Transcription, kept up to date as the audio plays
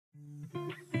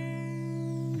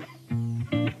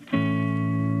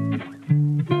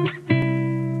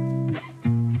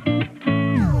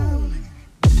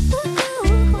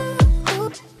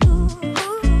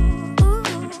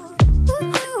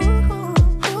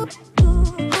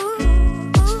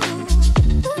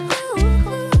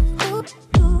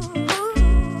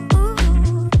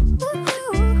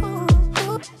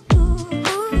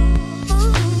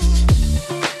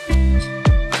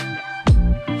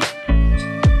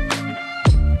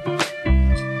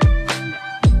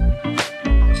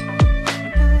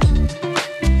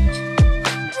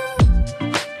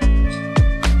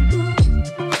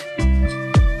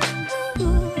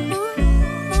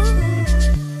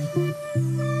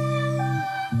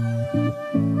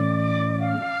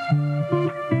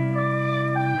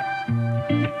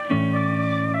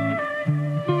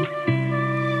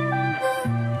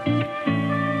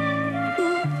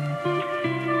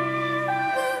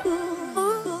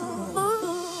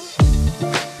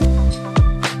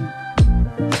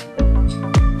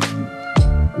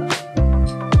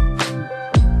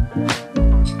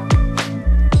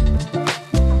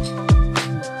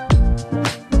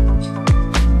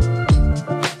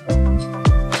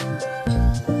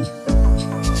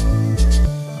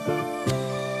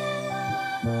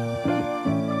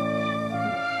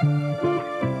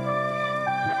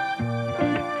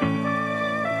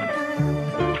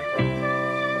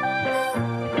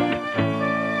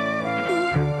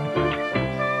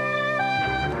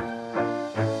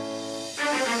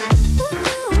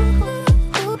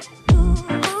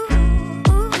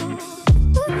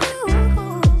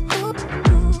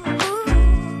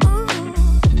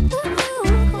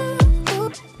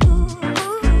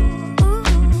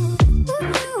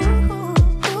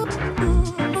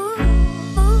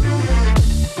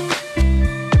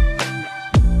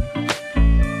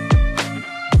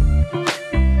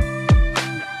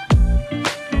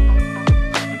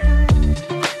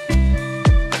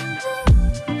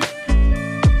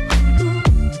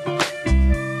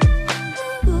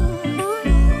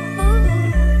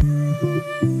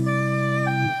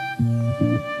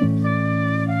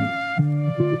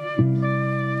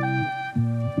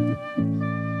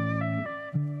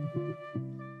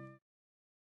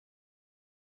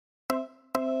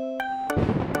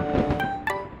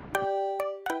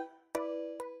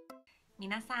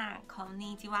ん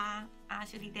にちは、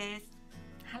Ashleyです。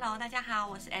Hello， 大家好，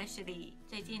我是 Ashley。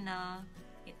最近呢，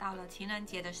也到了情人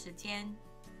节的时间，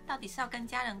到底是要跟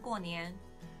家人过年，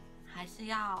还是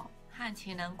要和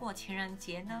情人过情人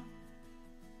节呢？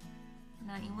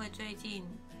那因为最近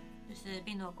就是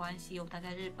病毒的关系，我待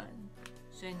在日本，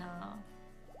所以呢，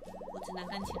我只能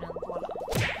跟情人过了。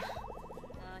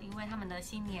因为他们的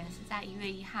新年是在1月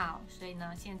1号，所以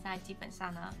呢，现在基本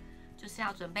上呢，就是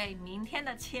要准备明天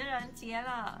的情人节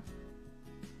了。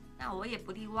那我也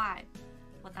不例外，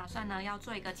我打算呢要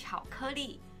做一个巧克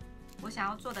力。我想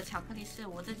要做的巧克力是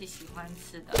我自己喜欢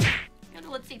吃的，因为如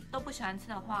果自己都不喜欢吃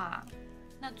的话，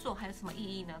那做还有什么意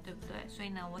义呢？对不对？所以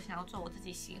呢，我想要做我自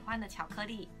己喜欢的巧克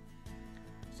力，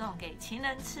送给情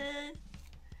人吃。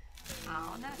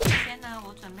好，那首先呢，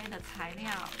我准备的材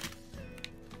料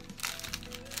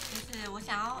就是我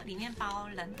想要里面包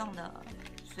冷冻的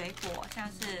水果，像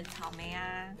是草莓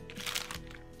啊，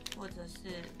或者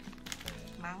是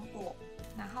芒果，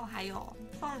然后还有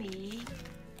凤梨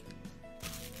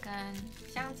跟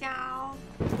香蕉。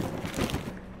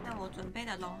那我准备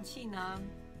的容器呢，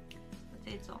有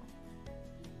这种，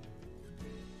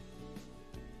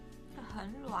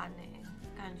很软欸，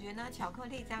感觉呢巧克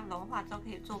力这样融化之后可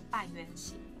以做半圆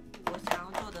形。我想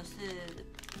要做的是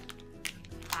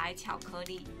白巧克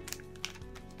力。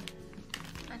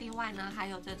那另外呢，还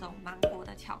有这种芒果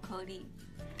的巧克力。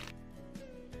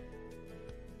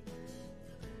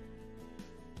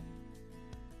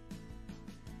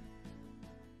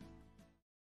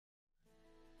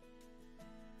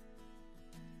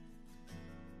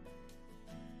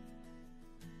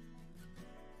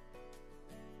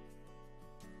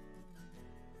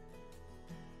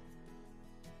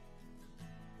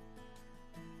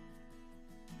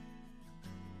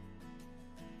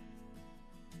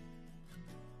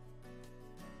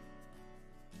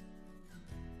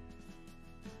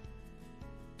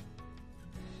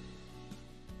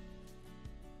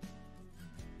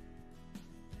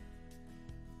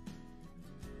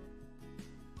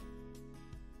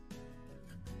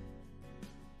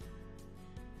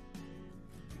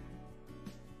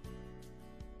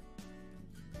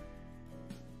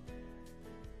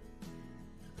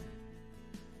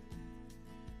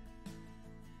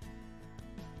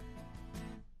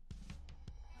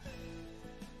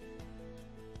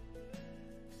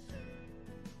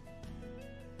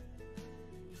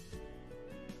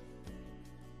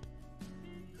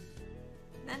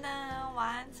噔噔，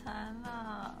完成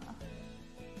了！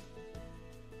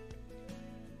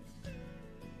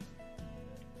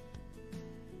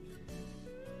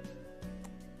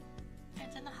哎，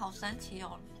真的好神奇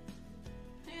哦！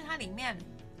因为它里面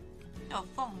有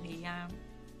凤梨啊，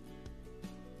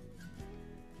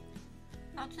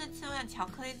然后就是吃完巧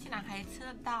克力，竟然还吃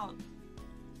得到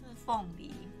就是凤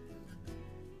梨，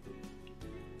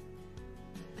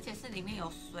而且是里面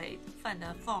有水分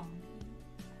的凤梨。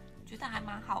觉得还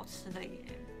蛮好吃的耶！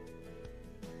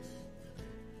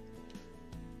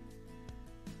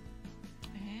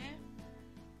哎，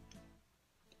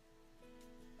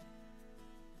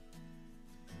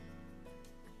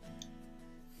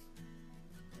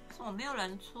为什么没有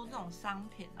人出这种商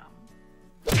品啊？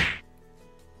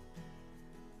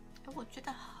我觉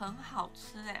得很好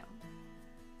吃哎！